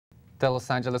The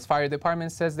Los Angeles Fire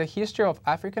Department says the history of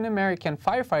African-American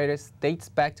firefighters dates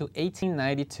back to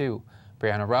 1892.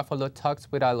 Brianna Ruffalo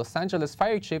talks with a Los Angeles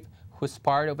fire chief who's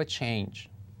part of a change.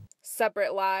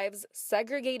 Separate lives,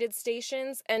 segregated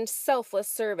stations, and selfless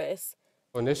service.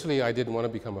 Initially, I didn't want to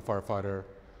become a firefighter.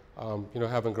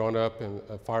 Having grown up in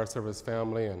a fire service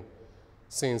family and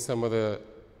seeing some of the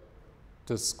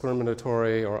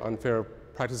discriminatory or unfair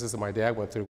practices that my dad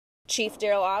went through. Chief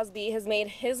Darrell Osby has made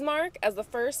his mark as the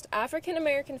first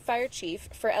African-American fire chief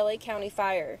for LA County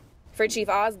Fire. For Chief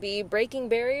Osby, breaking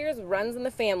barriers runs in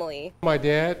the family. My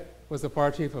dad was the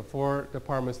fire chief of 4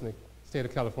 departments in the state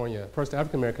of California. First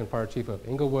African-American fire chief of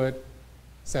Inglewood,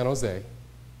 San Jose,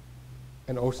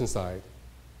 and Oceanside.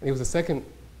 And he was the second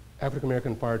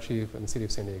African-American fire chief in the city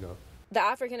of San Diego. The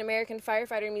African-American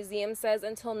Firefighter Museum says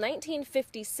until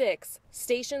 1956,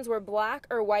 stations were black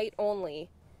or white only.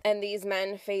 And these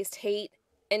men faced hate,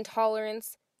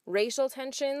 intolerance, racial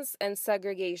tensions, and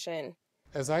segregation.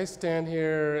 As I stand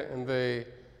here in the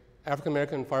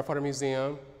African-American Firefighter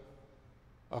Museum,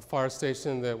 a fire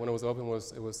station that when it was open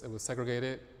was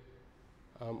segregated,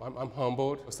 I'm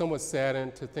humbled, somewhat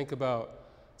saddened to think about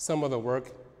some of the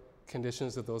work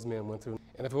conditions that those men went through.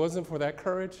 And if it wasn't for that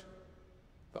courage,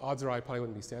 the odds are I probably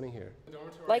wouldn't be standing here.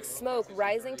 Like smoke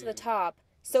rising to the top,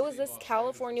 so is this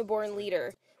California-born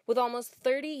leader, with almost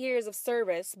 30 years of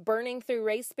service burning through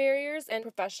race barriers and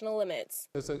professional limits.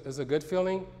 It's a good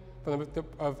feeling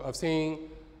of seeing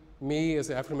me as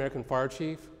an African-American fire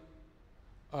chief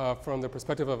from the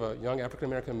perspective of a young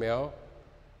African-American male,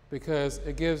 because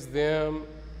it gives them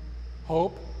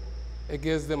hope, it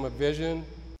gives them a vision.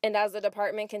 And as the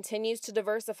department continues to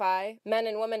diversify, men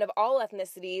and women of all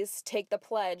ethnicities take the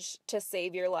pledge to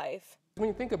save your life. When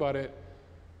you think about it,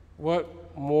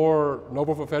 what more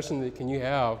noble profession can you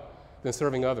have than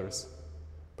serving others,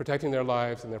 protecting their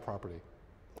lives and their property?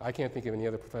 I can't think of any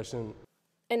other profession.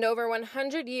 And over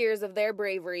 100 years of their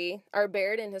bravery are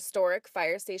buried in historic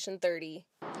Fire Station 30.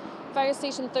 Fire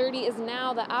Station 30 is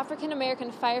now the African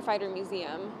American Firefighter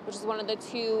Museum, which is one of the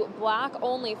 2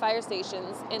 black-only fire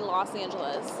stations in Los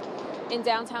Angeles. In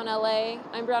downtown LA,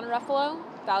 I'm Brianna Ruffalo,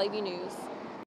 Valley View News.